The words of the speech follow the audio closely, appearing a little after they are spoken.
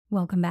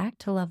Welcome back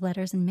to Love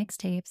Letters and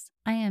Mixtapes.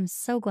 I am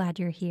so glad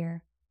you're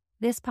here.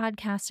 This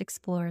podcast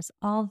explores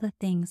all the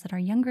things that our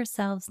younger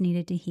selves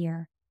needed to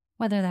hear,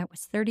 whether that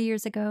was 30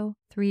 years ago,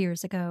 3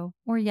 years ago,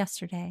 or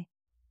yesterday.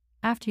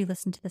 After you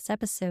listen to this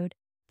episode,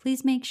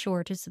 please make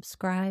sure to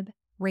subscribe,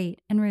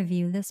 rate, and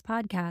review this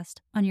podcast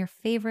on your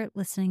favorite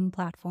listening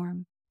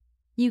platform.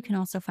 You can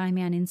also find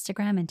me on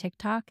Instagram and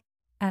TikTok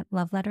at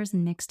Love Letters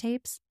and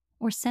Mixtapes,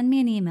 or send me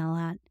an email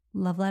at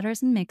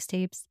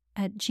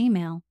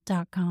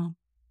lovelettersandmixtapes@gmail.com.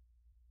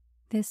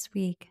 This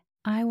week,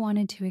 I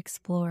wanted to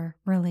explore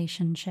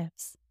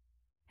relationships,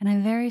 and I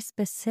very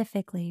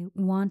specifically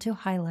want to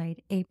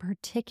highlight a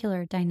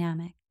particular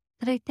dynamic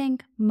that I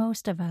think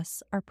most of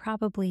us are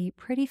probably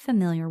pretty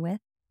familiar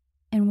with.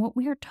 And what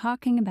we are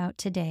talking about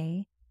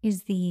today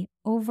is the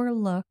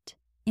overlooked,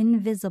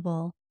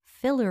 invisible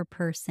filler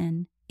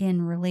person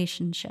in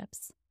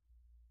relationships.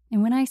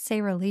 And when I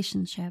say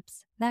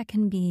relationships, that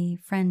can be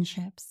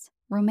friendships,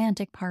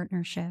 romantic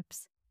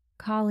partnerships,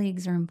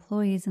 colleagues or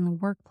employees in the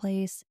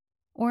workplace,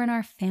 or in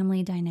our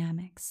family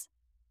dynamics.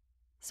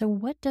 So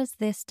what does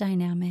this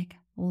dynamic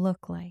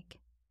look like?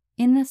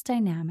 In this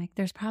dynamic,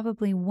 there's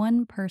probably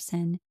one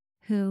person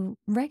who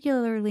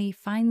regularly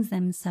finds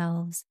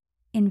themselves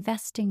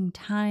investing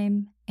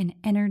time and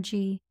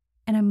energy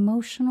and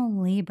emotional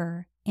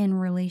labor in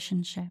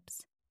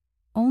relationships,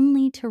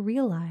 only to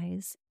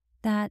realize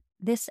that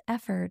this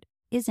effort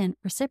isn't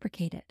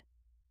reciprocated,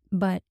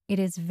 but it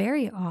is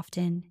very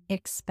often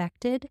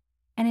expected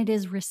and it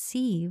is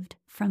received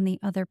from the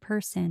other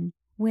person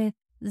with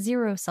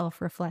zero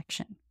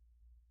self-reflection.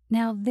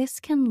 Now, this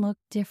can look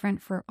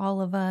different for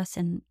all of us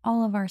and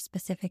all of our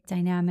specific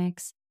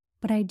dynamics,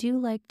 but I do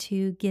like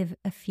to give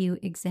a few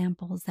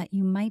examples that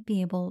you might be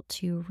able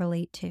to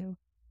relate to.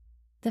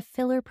 The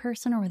filler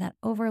person or that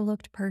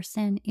overlooked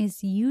person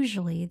is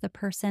usually the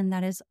person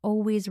that is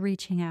always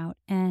reaching out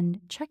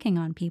and checking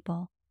on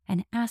people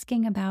and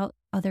asking about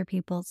other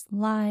people's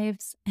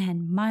lives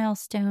and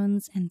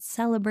milestones and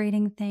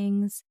celebrating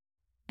things.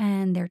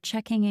 And they're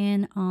checking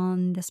in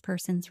on this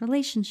person's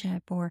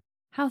relationship or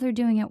how they're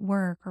doing at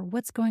work or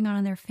what's going on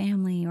in their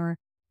family or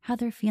how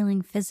they're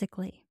feeling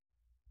physically.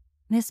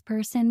 This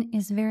person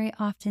is very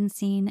often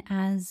seen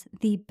as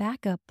the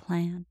backup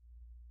plan.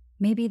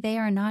 Maybe they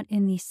are not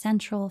in the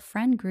central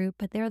friend group,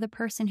 but they're the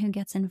person who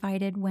gets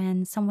invited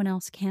when someone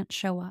else can't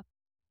show up.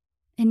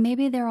 And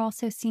maybe they're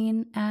also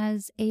seen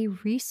as a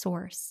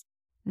resource.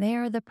 They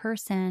are the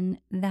person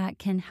that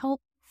can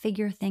help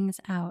figure things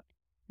out.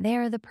 They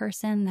are the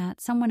person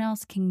that someone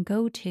else can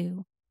go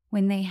to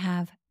when they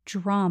have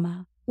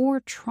drama or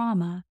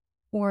trauma,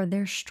 or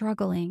they're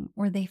struggling,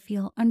 or they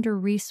feel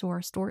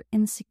under-resourced or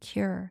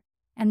insecure,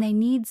 and they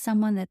need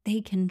someone that they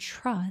can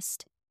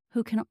trust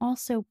who can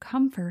also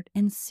comfort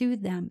and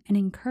soothe them and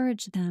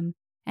encourage them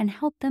and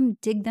help them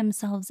dig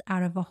themselves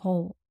out of a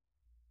hole.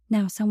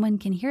 Now, someone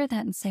can hear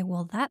that and say,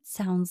 well, that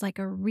sounds like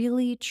a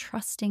really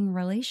trusting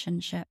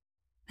relationship.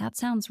 That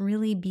sounds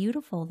really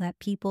beautiful that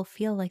people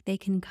feel like they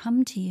can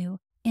come to you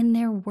in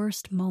their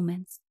worst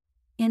moments,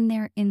 in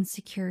their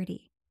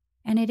insecurity.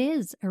 And it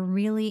is a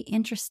really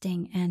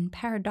interesting and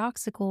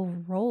paradoxical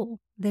role,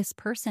 this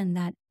person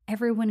that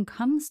everyone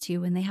comes to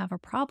when they have a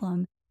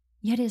problem,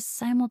 yet is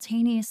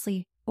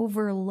simultaneously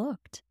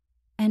overlooked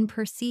and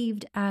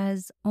perceived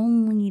as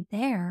only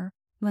there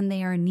when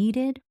they are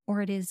needed or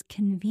it is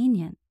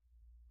convenient.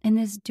 And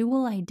this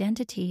dual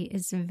identity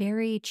is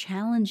very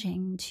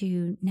challenging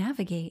to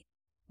navigate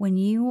when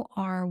you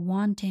are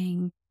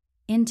wanting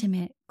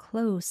intimate,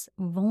 close,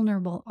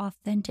 vulnerable,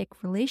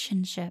 authentic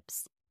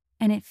relationships,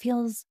 and it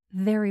feels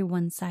very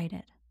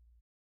one-sided.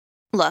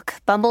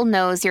 Look, Bumble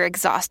knows you're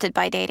exhausted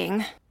by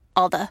dating.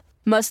 All the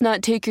must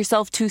not take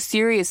yourself too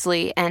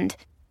seriously and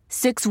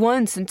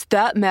 6'1" since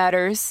that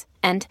matters.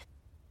 And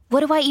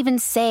what do I even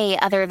say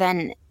other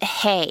than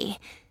hey?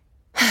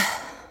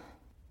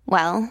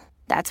 Well,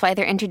 that's why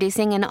they're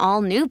introducing an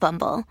all-new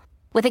Bumble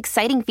with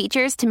exciting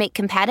features to make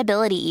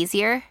compatibility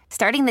easier,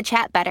 starting the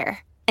chat better,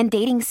 and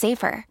dating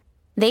safer.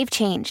 They've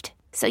changed,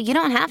 so you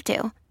don't have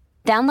to.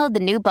 Download the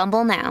new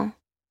Bumble now.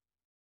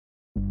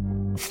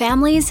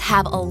 Families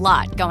have a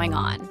lot going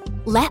on.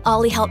 Let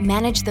Ollie help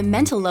manage the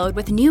mental load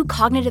with new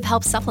cognitive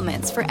help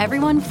supplements for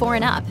everyone 4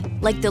 and up,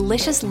 like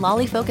delicious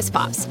Lolly Focus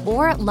Pops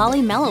or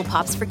Lolly Mellow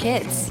Pops for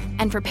kids.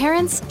 And for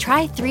parents,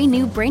 try 3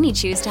 new Brainy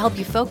Chews to help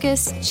you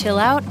focus, chill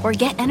out, or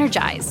get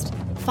energized.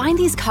 Find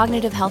these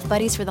cognitive health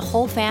buddies for the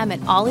whole fam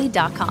at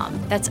ollie.com.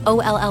 That's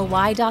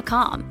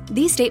OLLY.com.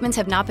 These statements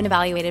have not been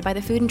evaluated by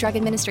the Food and Drug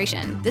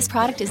Administration. This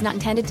product is not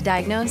intended to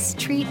diagnose,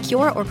 treat,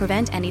 cure, or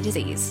prevent any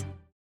disease.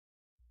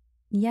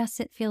 Yes,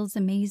 it feels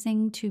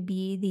amazing to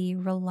be the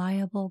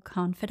reliable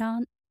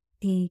confidant,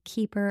 the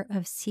keeper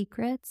of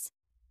secrets,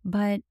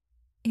 but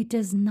it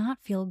does not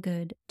feel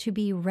good to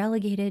be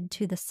relegated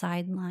to the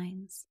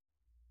sidelines.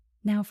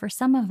 Now, for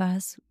some of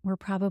us, we're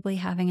probably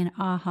having an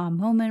aha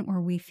moment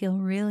where we feel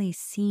really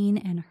seen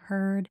and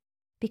heard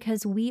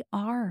because we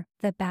are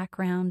the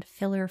background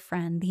filler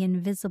friend, the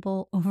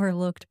invisible,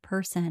 overlooked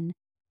person.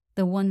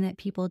 the one that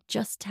people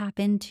just tap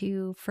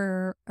into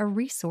for a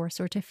resource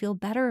or to feel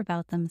better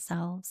about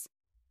themselves.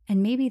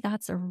 And maybe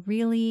that's a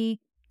really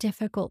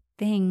difficult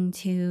thing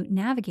to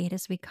navigate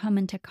as we come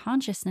into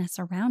consciousness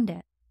around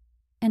it.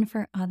 And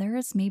for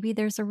others, maybe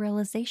there's a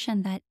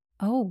realization that,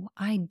 oh,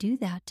 I do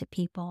that to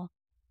people.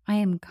 I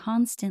am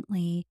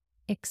constantly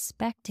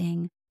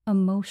expecting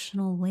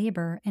emotional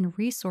labor and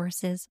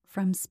resources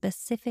from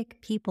specific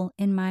people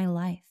in my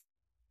life.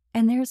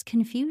 And there's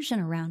confusion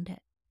around it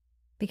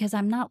because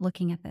I'm not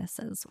looking at this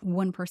as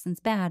one person's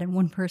bad and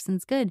one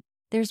person's good.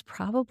 There's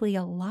probably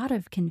a lot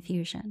of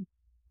confusion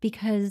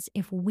because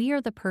if we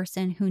are the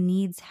person who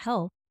needs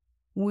help,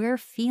 we're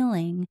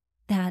feeling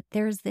that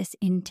there's this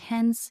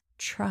intense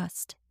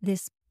trust,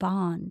 this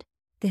bond,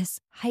 this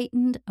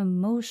heightened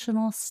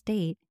emotional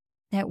state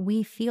that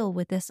we feel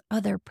with this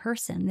other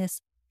person,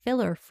 this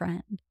filler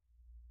friend.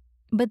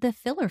 But the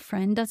filler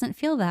friend doesn't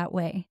feel that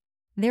way.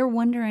 They're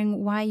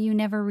wondering why you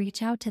never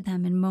reach out to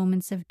them in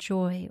moments of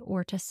joy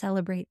or to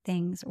celebrate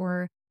things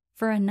or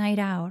for a night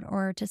out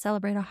or to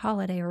celebrate a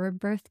holiday or a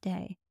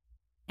birthday.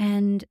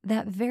 And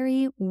that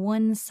very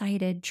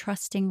one-sided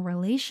trusting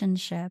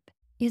relationship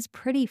is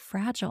pretty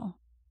fragile.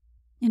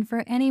 And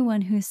for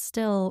anyone who's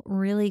still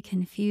really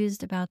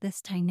confused about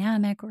this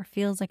dynamic or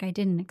feels like I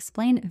didn't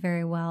explain it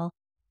very well,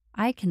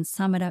 I can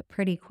sum it up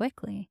pretty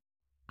quickly.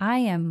 I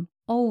am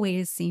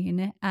always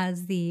seen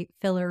as the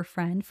filler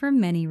friend for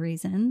many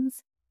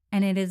reasons,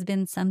 and it has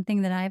been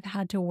something that I've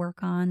had to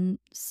work on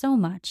so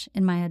much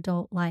in my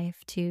adult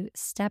life to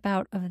step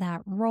out of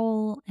that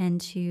role and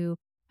to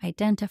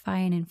identify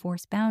and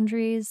enforce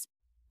boundaries.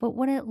 But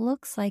what it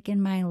looks like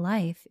in my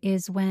life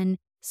is when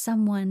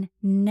someone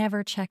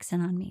never checks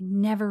in on me,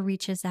 never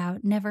reaches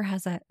out, never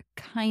has a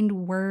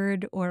kind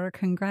word or a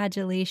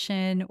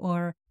congratulation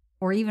or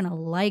even a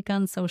like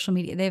on social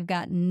media. They've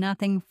got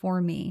nothing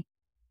for me.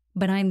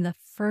 But I'm the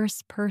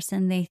first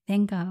person they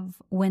think of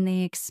when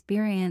they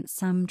experience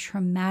some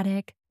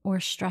traumatic or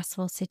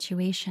stressful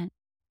situation.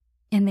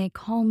 And they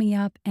call me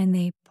up and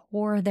they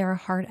pour their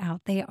heart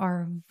out. They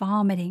are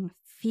vomiting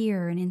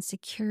fear and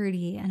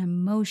insecurity and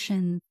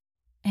emotion,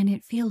 and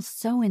it feels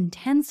so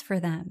intense for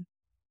them.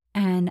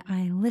 And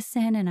I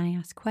listen and I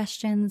ask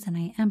questions and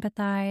I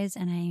empathize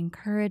and I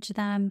encourage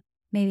them.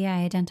 Maybe I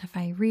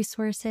identify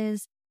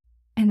resources.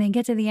 And they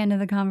get to the end of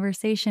the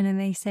conversation and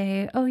they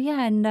say, oh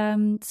yeah,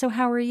 and so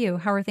how are you?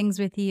 How are things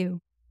with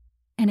you?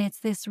 And it's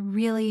this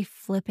really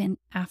flippant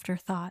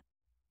afterthought.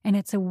 And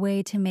it's a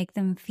way to make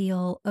them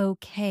feel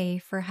okay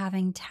for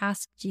having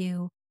tasked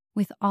you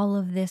with all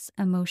of this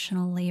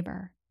emotional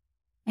labor.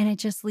 And it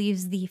just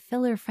leaves the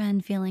filler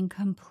friend feeling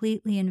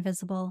completely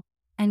invisible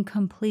and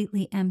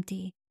completely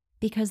empty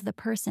because the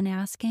person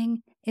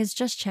asking is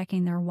just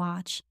checking their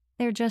watch.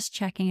 They're just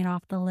checking it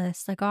off the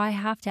list. Like, oh, I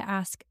have to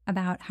ask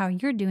about how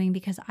you're doing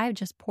because I've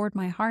just poured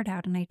my heart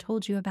out and I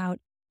told you about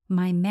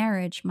my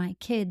marriage, my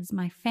kids,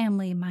 my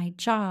family, my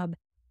job.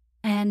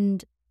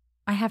 And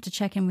I have to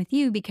check in with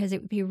you because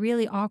it would be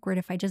really awkward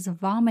if I just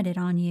vomited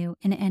on you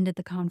and ended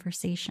the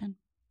conversation.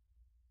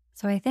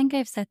 So I think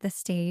I've set the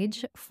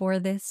stage for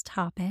this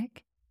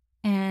topic.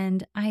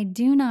 And I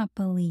do not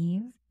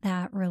believe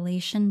that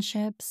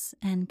relationships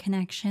and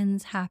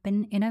connections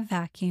happen in a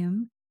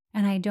vacuum.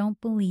 And I don't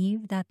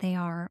believe that they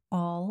are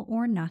all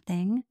or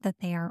nothing, that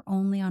they are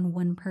only on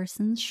one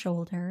person's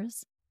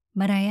shoulders.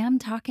 But I am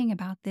talking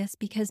about this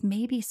because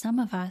maybe some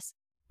of us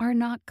are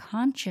not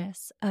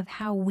conscious of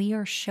how we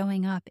are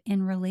showing up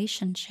in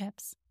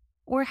relationships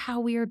or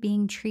how we are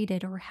being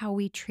treated or how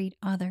we treat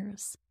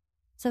others.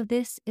 So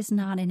this is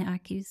not an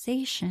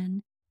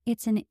accusation.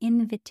 It's an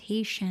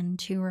invitation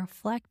to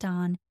reflect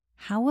on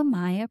how am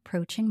I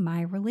approaching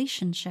my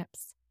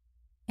relationships?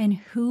 And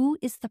who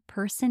is the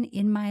person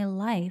in my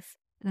life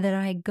that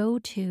I go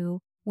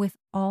to with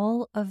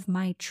all of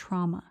my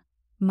trauma,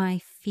 my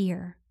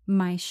fear,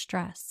 my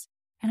stress?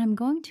 And I'm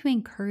going to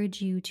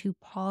encourage you to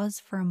pause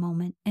for a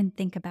moment and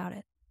think about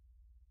it.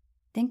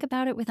 Think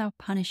about it without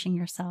punishing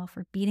yourself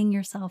or beating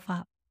yourself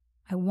up.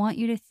 I want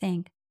you to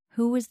think,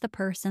 who is the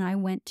person I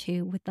went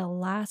to with the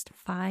last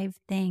 5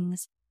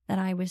 things that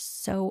I was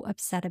so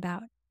upset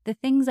about? The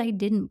things I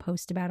didn't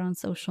post about on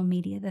social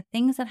media, the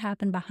things that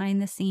happened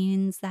behind the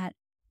scenes that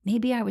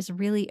maybe I was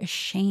really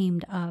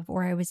ashamed of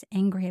or I was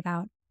angry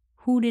about.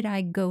 Who did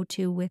I go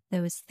to with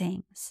those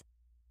things?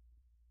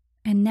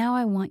 And now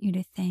I want you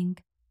to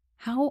think,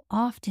 how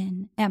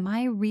often am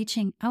I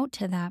reaching out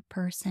to that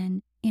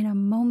person in a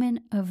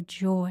moment of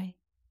joy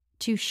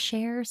to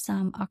share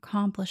some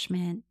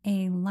accomplishment,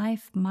 a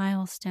life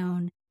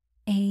milestone,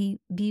 a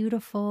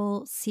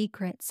beautiful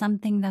secret,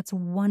 something that's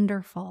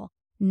wonderful,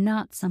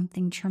 not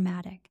something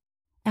traumatic?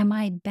 Am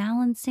I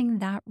balancing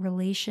that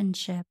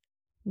relationship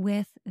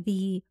with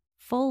the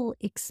full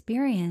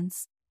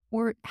experience,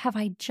 or have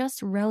I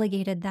just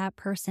relegated that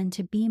person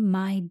to be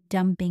my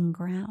dumping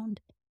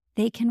ground?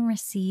 They can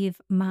receive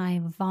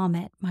my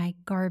vomit, my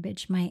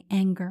garbage, my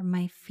anger,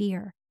 my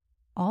fear,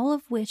 all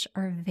of which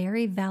are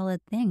very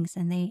valid things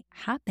and they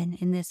happen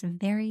in this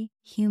very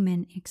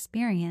human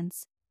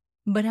experience.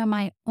 But am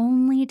I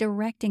only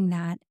directing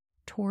that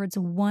towards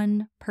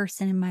one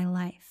person in my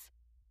life?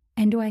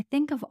 And do I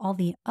think of all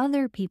the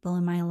other people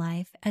in my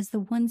life as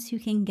the ones who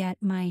can get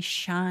my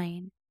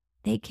shine?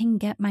 They can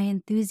get my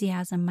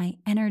enthusiasm, my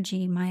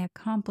energy, my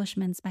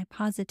accomplishments, my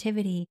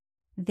positivity.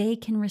 They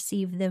can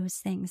receive those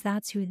things.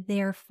 That's who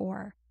they're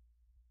for.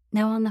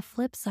 Now, on the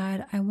flip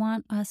side, I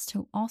want us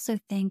to also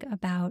think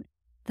about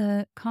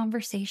the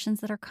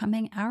conversations that are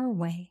coming our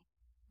way.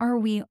 Are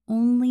we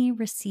only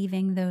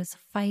receiving those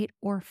fight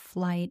or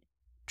flight,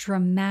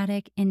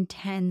 dramatic,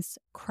 intense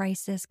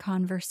crisis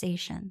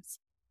conversations?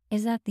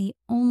 Is that the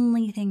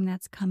only thing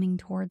that's coming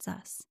towards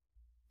us?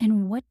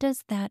 And what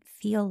does that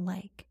feel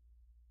like?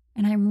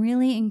 And I'm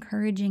really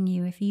encouraging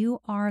you, if you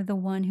are the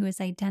one who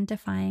is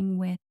identifying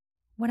with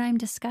what I'm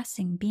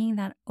discussing, being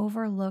that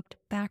overlooked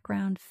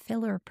background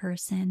filler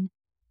person,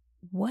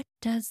 what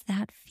does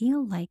that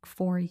feel like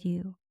for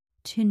you?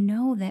 To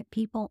know that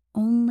people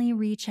only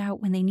reach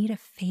out when they need a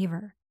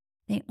favor.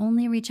 They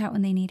only reach out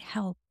when they need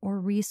help or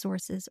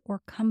resources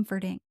or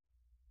comforting.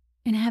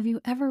 And have you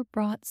ever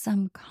brought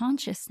some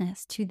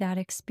consciousness to that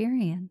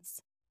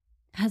experience?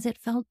 Has it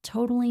felt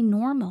totally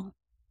normal?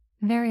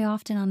 Very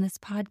often on this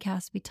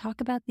podcast, we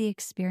talk about the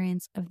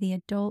experience of the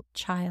adult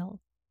child,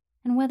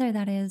 and whether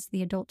that is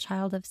the adult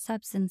child of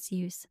substance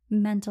use,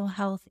 mental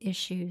health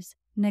issues,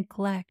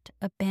 neglect,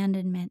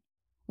 abandonment,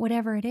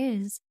 whatever it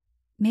is,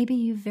 maybe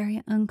you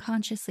very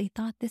unconsciously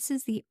thought, this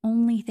is the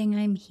only thing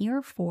I'm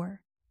here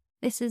for.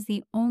 This is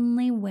the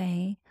only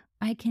way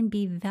I can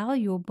be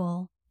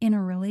valuable in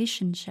a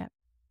relationship.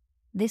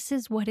 This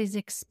is what is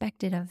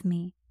expected of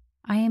me.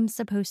 I am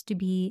supposed to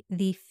be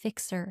the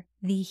fixer,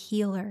 the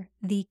healer,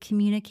 the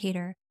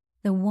communicator,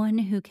 the one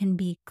who can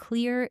be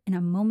clear in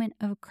a moment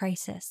of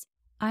crisis.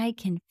 I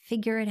can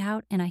figure it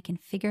out, and I can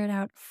figure it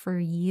out for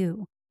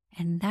you.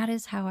 And that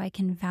is how I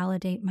can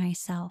validate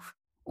myself.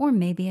 Or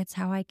maybe it's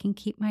how I can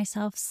keep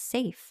myself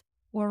safe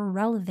or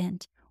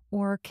relevant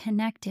or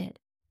connected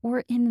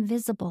or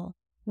invisible,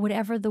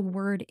 whatever the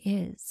word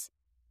is.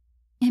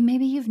 And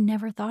maybe you've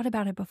never thought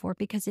about it before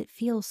because it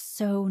feels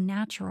so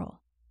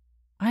natural.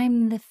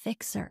 I'm the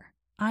fixer.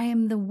 I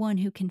am the one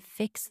who can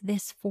fix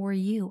this for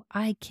you.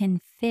 I can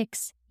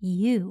fix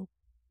you.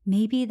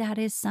 Maybe that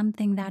is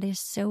something that is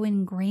so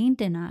ingrained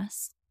in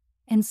us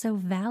and so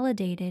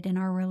validated in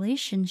our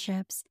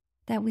relationships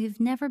that we've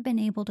never been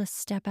able to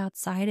step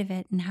outside of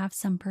it and have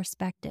some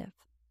perspective.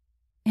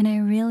 And I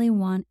really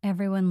want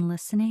everyone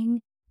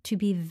listening to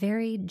be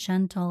very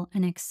gentle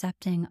and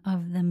accepting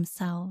of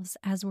themselves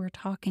as we're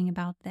talking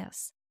about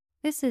this.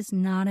 This is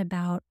not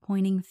about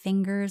pointing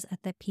fingers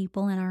at the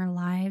people in our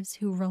lives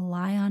who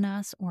rely on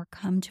us or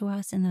come to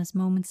us in those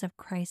moments of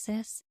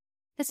crisis.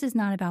 This is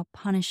not about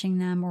punishing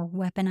them or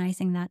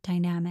weaponizing that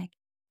dynamic.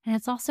 And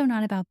it's also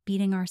not about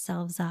beating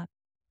ourselves up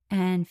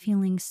and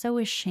feeling so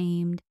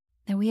ashamed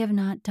that we have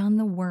not done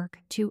the work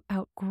to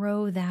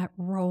outgrow that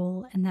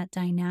role and that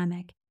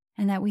dynamic,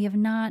 and that we have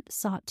not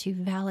sought to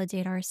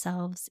validate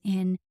ourselves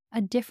in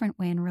a different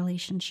way in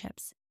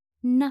relationships.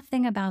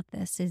 Nothing about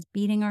this is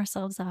beating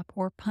ourselves up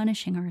or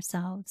punishing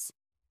ourselves.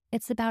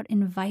 It's about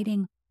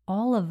inviting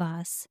all of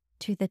us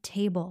to the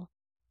table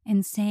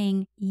and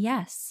saying,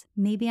 yes,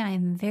 maybe I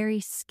am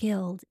very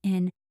skilled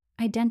in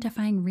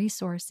identifying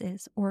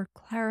resources or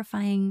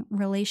clarifying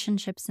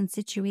relationships and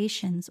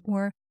situations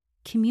or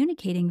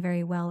communicating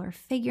very well or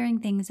figuring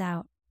things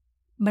out.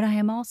 But I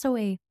am also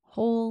a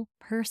whole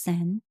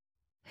person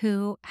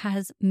who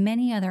has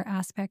many other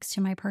aspects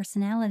to my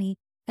personality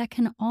that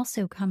can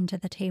also come to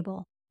the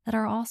table, that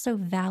are also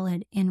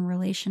valid in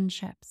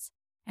relationships.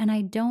 And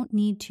I don't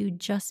need to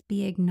just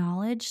be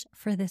acknowledged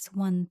for this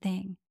one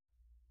thing.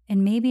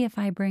 And maybe if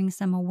I bring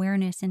some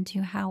awareness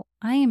into how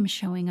I am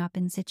showing up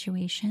in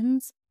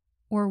situations,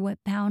 or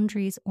what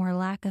boundaries or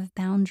lack of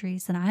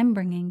boundaries that I'm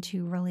bringing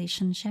to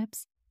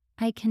relationships,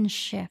 I can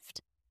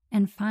shift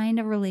and find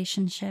a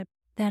relationship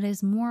that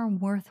is more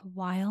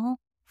worthwhile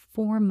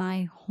for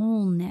my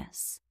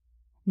wholeness,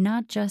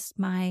 not just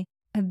my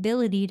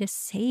ability to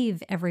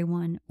save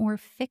everyone or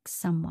fix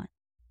someone.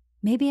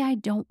 Maybe I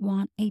don't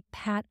want a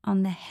pat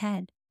on the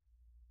head.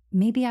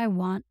 Maybe I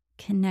want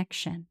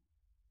connection.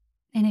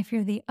 And if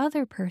you're the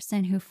other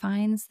person who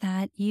finds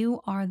that you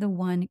are the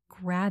one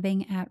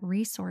grabbing at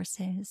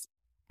resources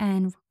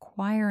and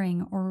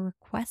requiring or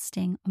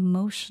requesting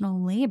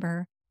emotional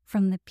labor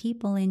from the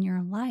people in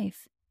your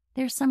life,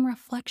 there's some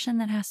reflection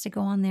that has to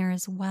go on there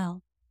as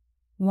well.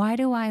 Why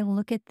do I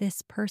look at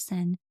this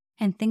person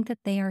and think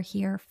that they are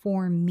here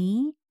for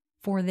me,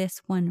 for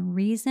this one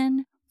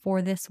reason,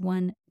 for this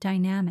one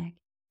dynamic?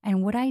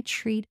 And would I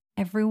treat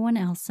everyone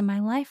else in my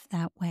life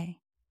that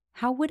way?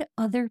 How would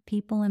other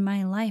people in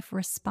my life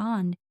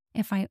respond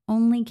if I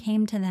only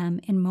came to them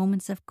in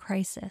moments of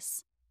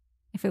crisis?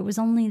 If it was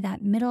only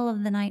that middle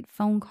of the night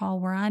phone call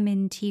where I'm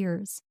in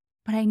tears,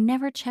 but I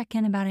never check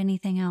in about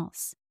anything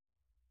else?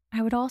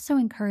 I would also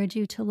encourage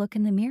you to look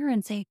in the mirror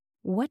and say,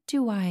 what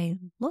do I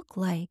look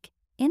like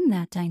in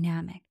that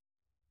dynamic?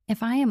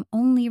 If I am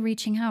only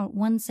reaching out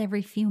once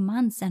every few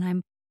months and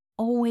I'm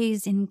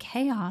always in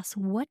chaos,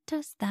 what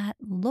does that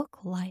look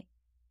like?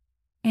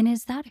 And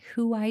is that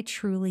who I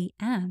truly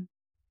am?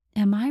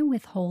 Am I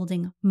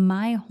withholding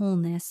my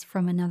wholeness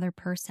from another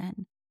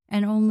person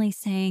and only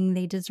saying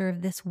they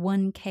deserve this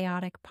one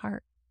chaotic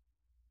part?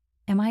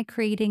 Am I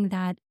creating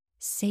that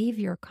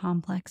savior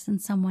complex in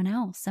someone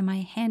else? Am I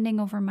handing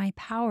over my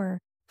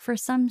power for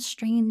some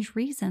strange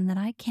reason that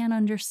I can't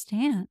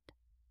understand?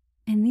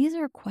 And these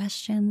are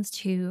questions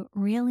to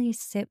really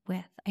sit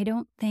with. I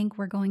don't think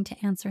we're going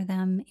to answer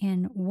them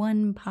in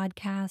one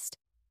podcast.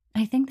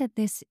 I think that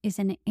this is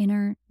an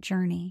inner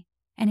journey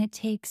and it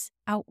takes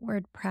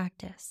outward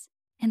practice.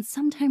 And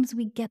sometimes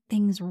we get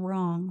things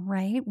wrong,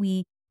 right?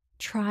 We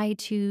try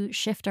to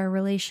shift our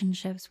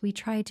relationships. We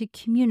try to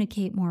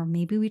communicate more.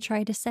 Maybe we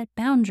try to set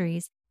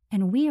boundaries,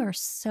 and we are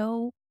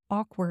so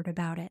awkward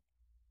about it.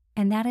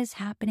 And that is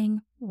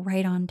happening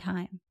right on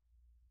time.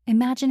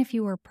 Imagine if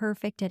you were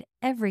perfect at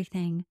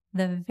everything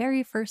the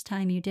very first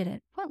time you did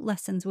it. What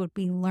lessons would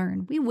we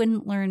learn? We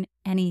wouldn't learn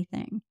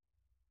anything.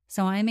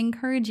 So I'm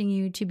encouraging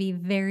you to be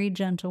very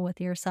gentle with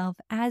yourself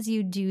as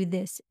you do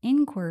this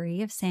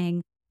inquiry of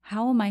saying,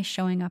 how am I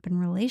showing up in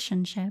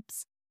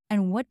relationships?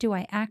 And what do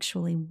I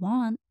actually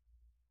want?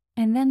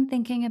 And then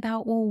thinking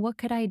about, well, what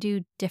could I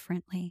do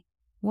differently?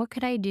 What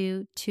could I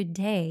do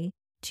today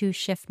to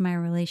shift my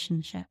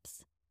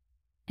relationships?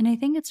 And I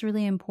think it's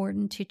really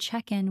important to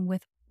check in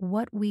with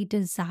what we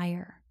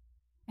desire.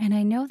 And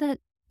I know that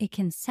it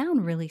can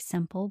sound really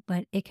simple,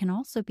 but it can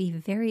also be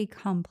very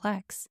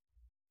complex.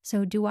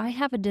 So do I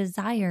have a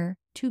desire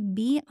to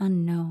be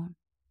unknown,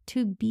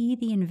 to be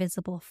the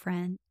invisible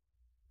friend,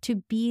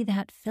 to be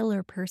that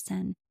filler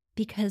person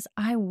because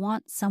I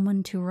want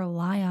someone to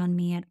rely on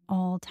me at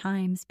all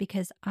times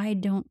because I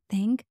don't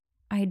think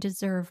I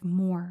deserve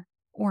more,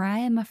 or I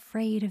am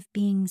afraid of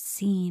being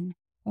seen,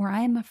 or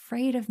I am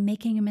afraid of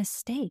making a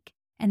mistake.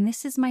 And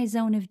this is my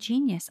zone of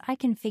genius. I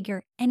can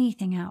figure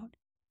anything out.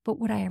 But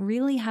what I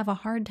really have a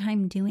hard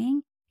time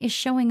doing is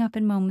showing up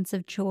in moments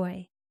of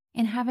joy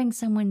and having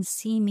someone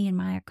see me and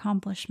my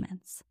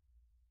accomplishments.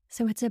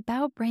 So it's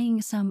about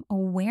bringing some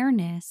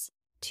awareness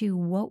to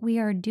what we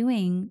are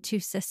doing to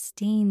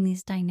sustain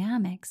these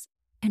dynamics,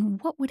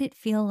 and what would it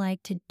feel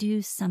like to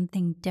do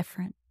something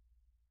different?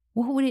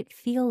 What would it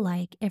feel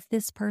like if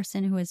this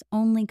person who has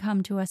only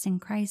come to us in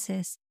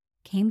crisis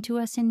came to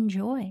us in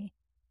joy?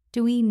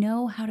 Do we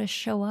know how to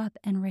show up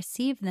and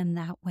receive them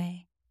that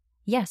way?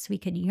 Yes, we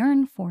could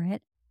yearn for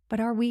it, but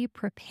are we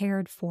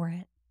prepared for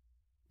it?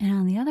 And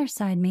on the other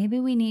side, maybe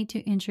we need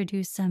to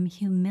introduce some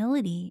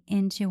humility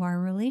into our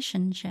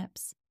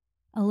relationships.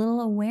 A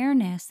little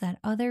awareness that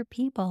other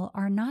people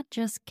are not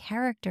just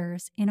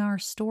characters in our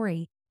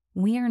story.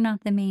 We are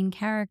not the main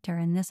character,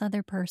 and this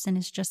other person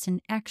is just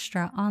an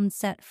extra on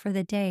set for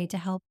the day to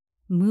help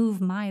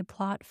move my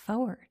plot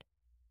forward.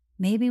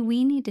 Maybe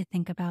we need to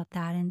think about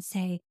that and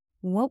say,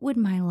 what would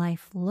my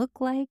life look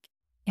like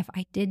if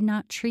I did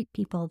not treat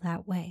people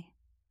that way?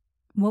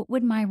 What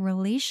would my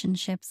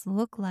relationships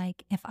look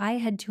like if I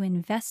had to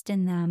invest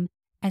in them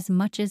as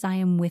much as I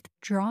am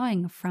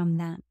withdrawing from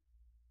them?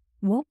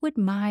 What would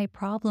my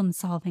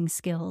problem-solving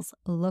skills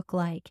look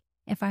like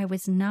if I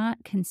was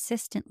not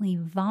consistently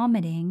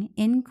vomiting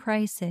in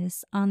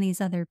crisis on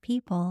these other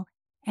people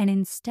and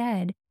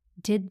instead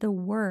did the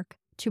work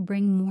to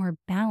bring more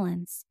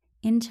balance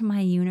into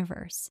my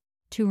universe,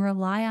 to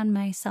rely on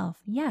myself,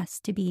 yes,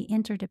 to be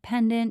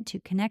interdependent, to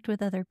connect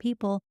with other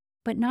people,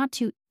 but not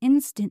to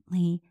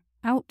instantly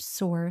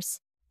outsource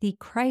the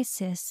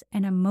crisis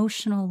and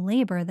emotional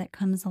labor that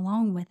comes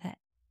along with it?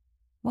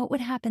 What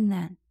would happen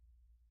then?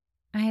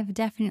 I have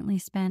definitely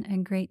spent a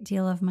great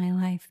deal of my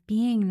life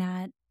being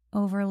that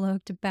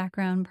overlooked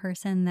background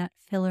person, that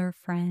filler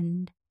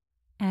friend.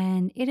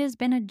 And it has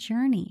been a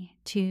journey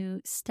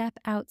to step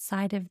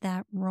outside of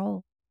that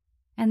role.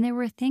 And there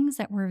were things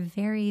that were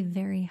very,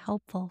 very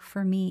helpful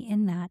for me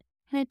in that.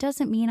 And it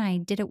doesn't mean I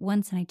did it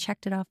once and I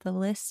checked it off the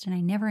list and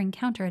I never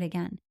encounter it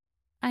again.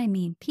 I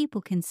mean,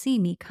 people can see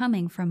me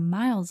coming from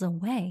miles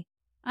away.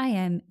 I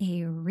am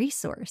a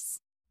resource.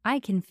 I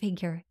can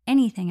figure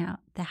anything out.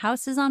 The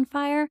house is on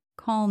fire?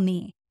 Call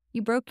me.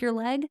 You broke your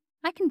leg?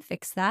 I can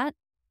fix that.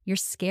 You're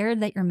scared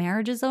that your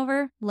marriage is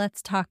over?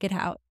 Let's talk it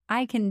out.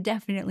 I can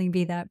definitely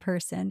be that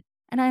person.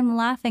 And I'm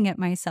laughing at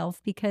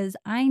myself because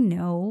I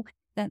know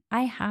that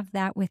I have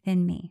that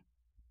within me.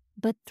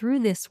 But through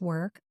this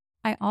work,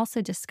 I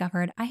also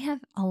discovered I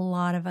have a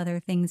lot of other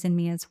things in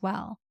me as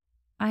well.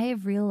 I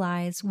have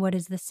realized what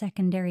is the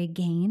secondary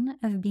gain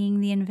of being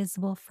the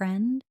invisible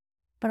friend,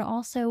 but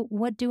also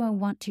what do I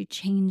want to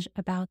change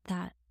about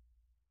that?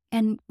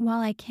 And while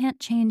I can't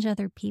change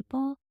other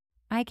people,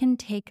 I can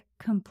take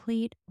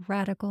complete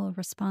radical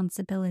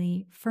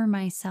responsibility for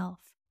myself,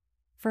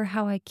 for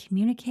how I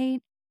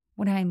communicate,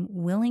 what I'm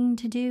willing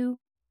to do,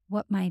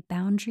 what my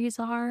boundaries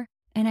are.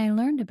 And I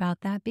learned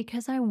about that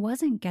because I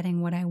wasn't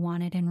getting what I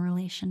wanted in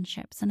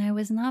relationships, and I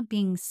was not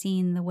being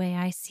seen the way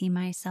I see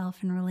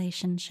myself in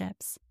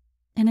relationships.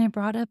 And I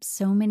brought up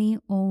so many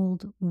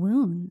old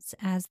wounds,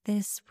 as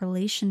this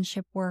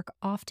relationship work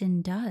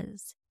often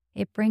does.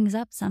 It brings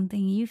up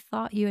something you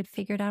thought you had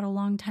figured out a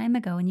long time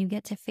ago, and you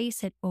get to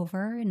face it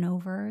over and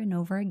over and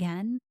over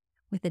again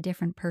with a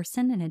different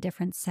person in a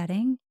different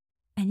setting.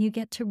 And you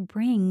get to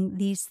bring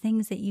these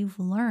things that you've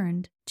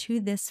learned to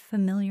this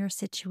familiar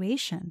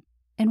situation.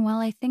 And while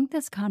I think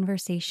this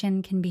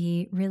conversation can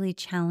be really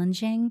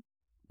challenging,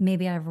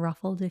 maybe I've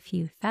ruffled a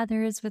few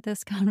feathers with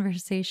this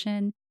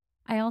conversation,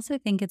 I also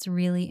think it's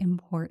really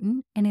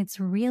important and it's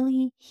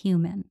really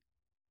human.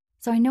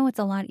 So I know it's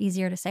a lot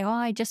easier to say, oh,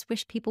 I just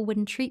wish people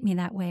wouldn't treat me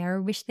that way, or I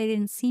wish they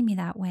didn't see me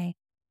that way.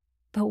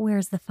 But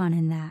where's the fun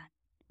in that,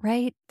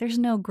 right? There's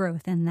no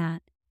growth in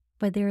that.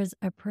 But there is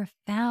a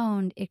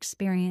profound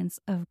experience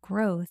of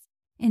growth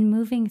in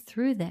moving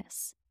through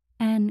this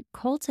and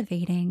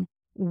cultivating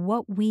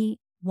what we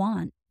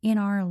want in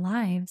our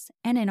lives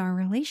and in our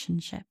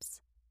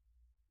relationships.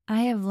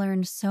 I have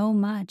learned so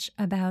much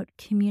about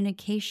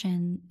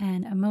communication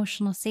and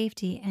emotional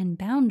safety and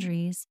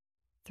boundaries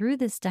through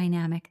this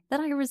dynamic that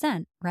I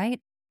resent, right?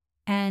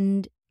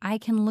 And I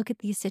can look at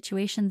these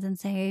situations and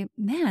say,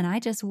 man, I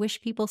just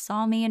wish people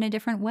saw me in a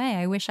different way.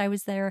 I wish I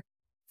was their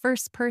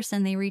first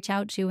person they reach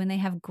out to when they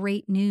have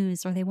great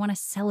news, or they want to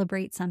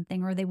celebrate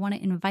something, or they want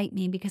to invite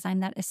me because I'm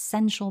that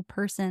essential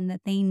person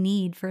that they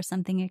need for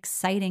something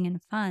exciting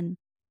and fun.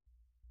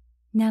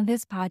 Now,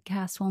 this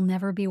podcast will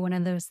never be one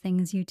of those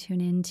things you tune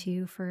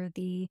into for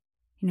the,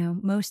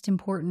 most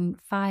important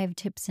 5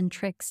 tips and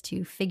tricks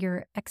to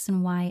figure X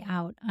and Y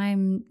out.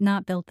 I'm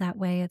not built that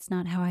way. It's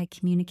not how I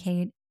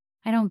communicate.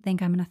 I don't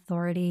think I'm an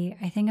authority.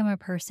 I think I'm a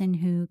person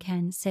who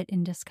can sit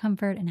in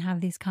discomfort and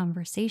have these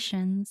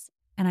conversations,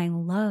 and I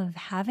love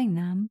having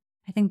them.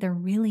 I think they're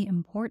really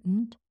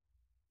important.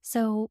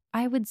 So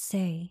I would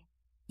say,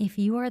 if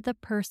you are the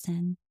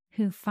person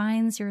who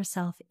finds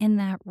yourself in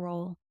that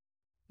role,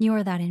 you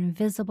are that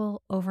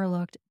invisible,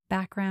 overlooked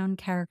background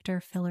character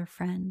filler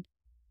friend,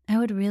 I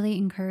would really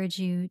encourage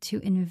you to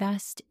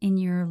invest in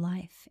your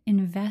life,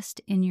 invest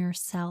in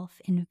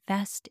yourself,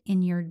 invest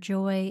in your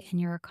joy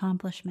and your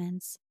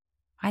accomplishments.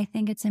 I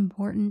think it's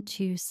important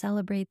to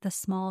celebrate the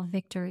small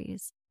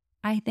victories.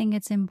 I think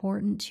it's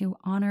important to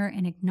honor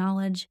and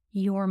acknowledge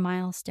your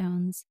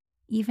milestones,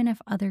 even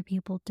if other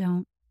people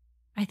don't.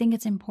 I think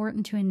it's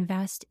important to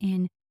invest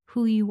in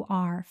who you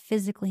are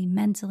physically,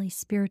 mentally,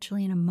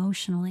 spiritually, and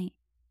emotionally.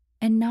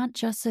 And not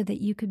just so that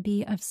you could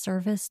be of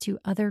service to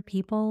other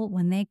people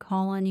when they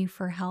call on you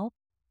for help,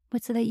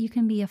 but so that you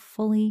can be a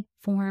fully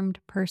formed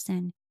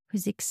person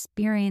who's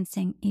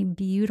experiencing a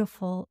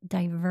beautiful,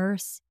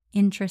 diverse,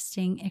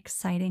 interesting,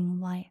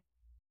 exciting life.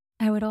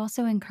 I would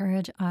also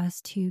encourage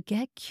us to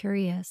get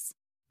curious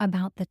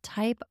about the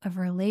type of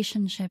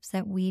relationships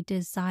that we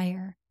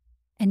desire.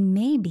 And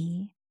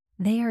maybe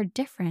they are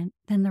different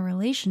than the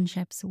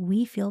relationships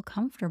we feel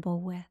comfortable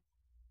with.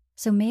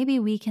 So maybe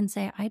we can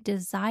say, I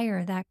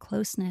desire that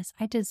closeness.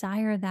 I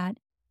desire that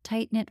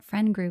tight-knit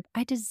friend group.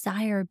 I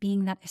desire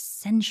being that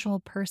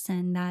essential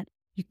person that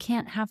you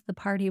can't have the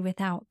party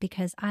without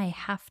because I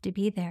have to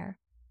be there.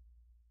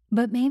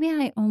 But maybe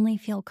I only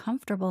feel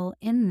comfortable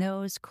in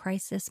those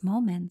crisis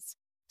moments.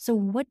 So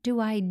what do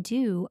I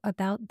do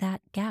about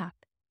that gap?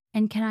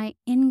 And can I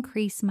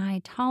increase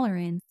my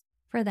tolerance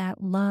for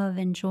that love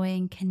and joy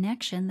and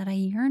connection that I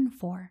yearn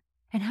for?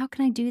 And how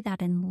can I do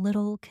that in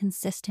little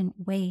consistent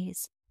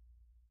ways?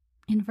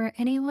 And for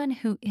anyone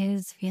who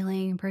is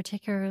feeling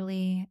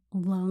particularly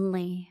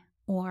lonely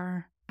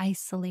or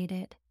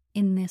isolated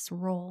in this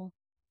role,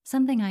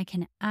 something I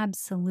can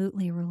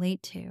absolutely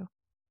relate to,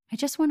 I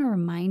just want to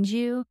remind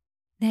you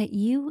that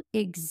you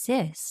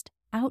exist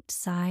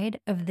outside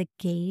of the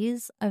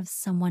gaze of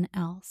someone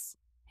else.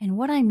 And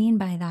what I mean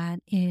by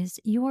that is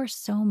you are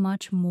so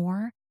much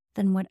more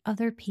than what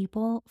other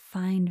people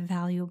find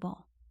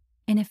valuable.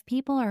 And if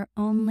people are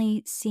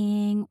only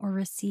seeing or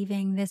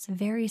receiving this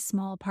very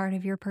small part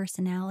of your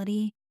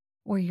personality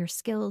or your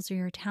skills or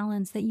your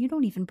talents that you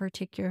don't even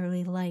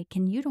particularly like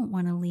and you don't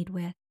want to lead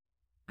with,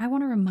 I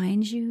want to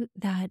remind you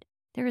that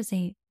there is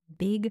a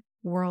big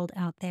world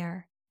out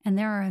there, and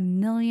there are a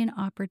million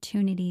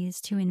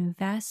opportunities to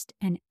invest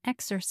and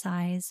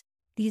exercise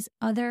these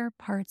other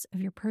parts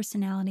of your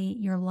personality,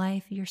 your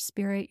life, your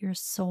spirit, your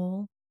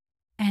soul.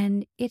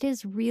 And it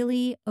is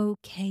really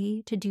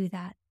okay to do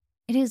that.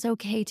 It is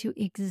okay to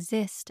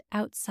exist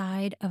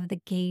outside of the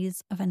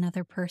gaze of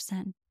another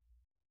person.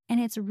 And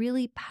it's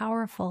really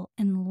powerful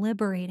and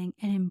liberating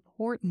and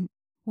important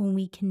when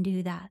we can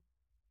do that.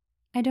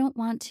 I don't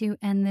want to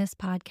end this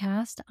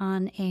podcast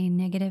on a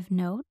negative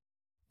note.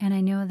 And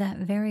I know that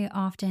very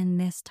often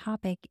this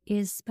topic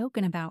is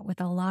spoken about with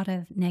a lot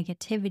of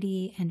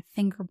negativity and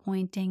finger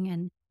pointing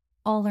and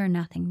all or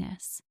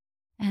nothingness.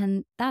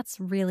 And that's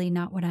really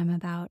not what I'm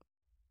about.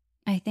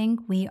 I think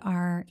we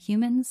are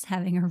humans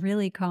having a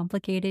really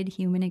complicated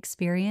human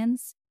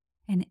experience.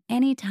 And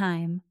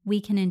anytime we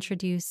can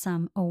introduce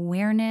some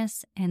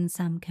awareness and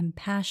some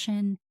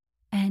compassion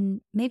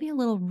and maybe a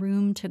little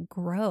room to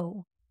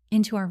grow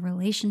into our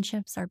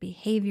relationships, our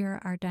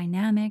behavior, our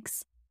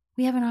dynamics,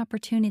 we have an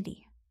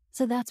opportunity.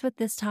 So that's what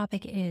this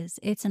topic is.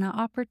 It's an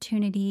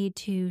opportunity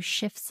to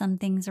shift some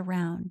things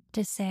around,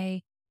 to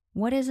say,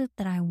 what is it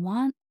that I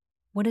want?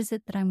 What is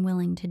it that I'm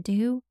willing to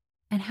do?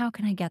 And how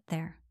can I get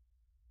there?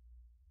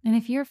 And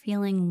if you're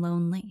feeling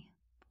lonely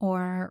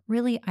or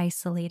really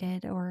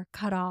isolated or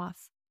cut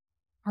off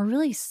or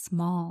really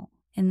small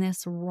in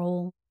this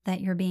role that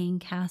you're being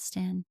cast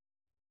in,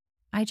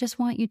 I just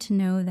want you to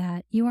know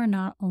that you are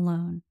not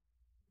alone.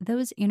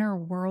 Those inner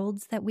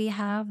worlds that we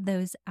have,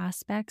 those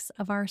aspects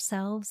of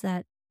ourselves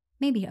that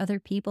maybe other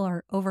people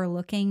are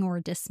overlooking or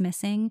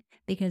dismissing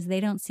because they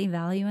don't see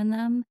value in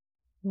them,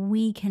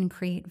 we can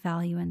create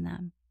value in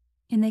them.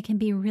 And they can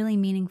be really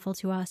meaningful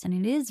to us. And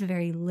it is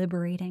very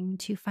liberating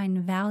to find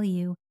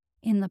value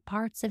in the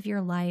parts of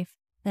your life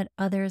that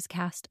others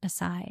cast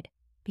aside,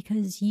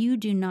 because you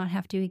do not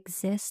have to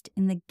exist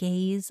in the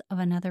gaze of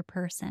another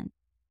person.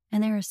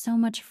 And there is so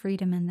much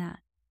freedom in that.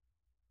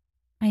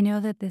 I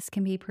know that this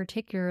can be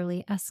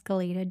particularly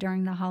escalated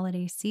during the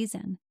holiday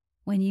season,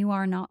 when you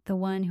are not the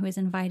one who is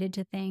invited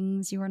to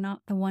things, you are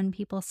not the one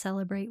people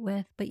celebrate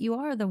with, but you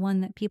are the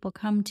one that people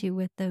come to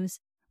with those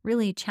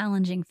really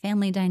challenging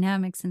family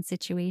dynamics and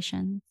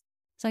situations.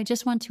 So I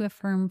just want to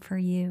affirm for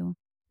you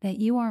that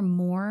you are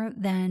more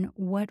than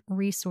what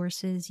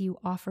resources you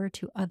offer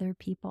to other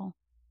people.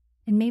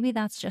 And maybe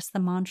that's just the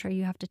mantra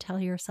you have to tell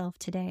yourself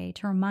today,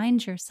 to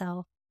remind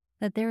yourself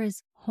that there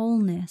is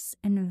wholeness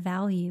and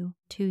value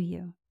to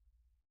you.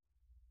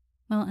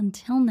 Well,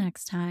 until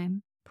next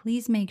time,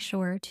 please make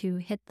sure to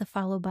hit the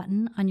follow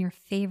button on your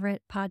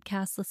favorite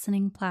podcast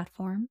listening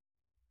platform.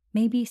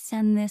 Maybe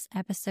send this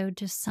episode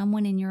to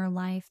someone in your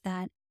life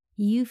that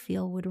you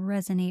feel would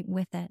resonate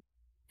with it.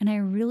 And I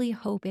really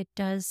hope it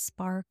does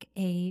spark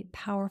a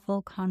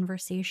powerful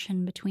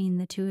conversation between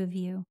the two of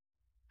you.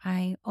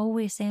 I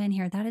always say in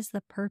here, that is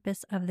the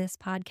purpose of this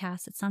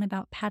podcast. It's not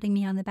about patting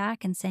me on the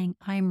back and saying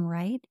I'm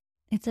right.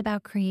 It's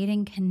about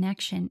creating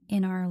connection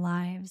in our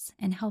lives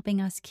and helping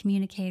us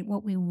communicate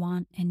what we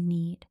want and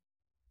need.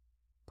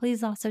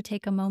 Please also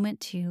take a moment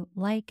to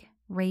like,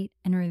 rate,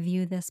 and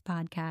review this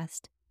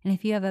podcast. And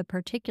if you have a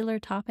particular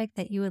topic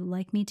that you would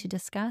like me to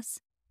discuss,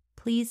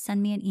 please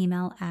send me an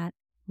email at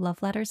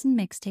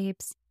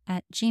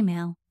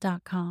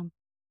lovelettersandmixtapes@gmail.com.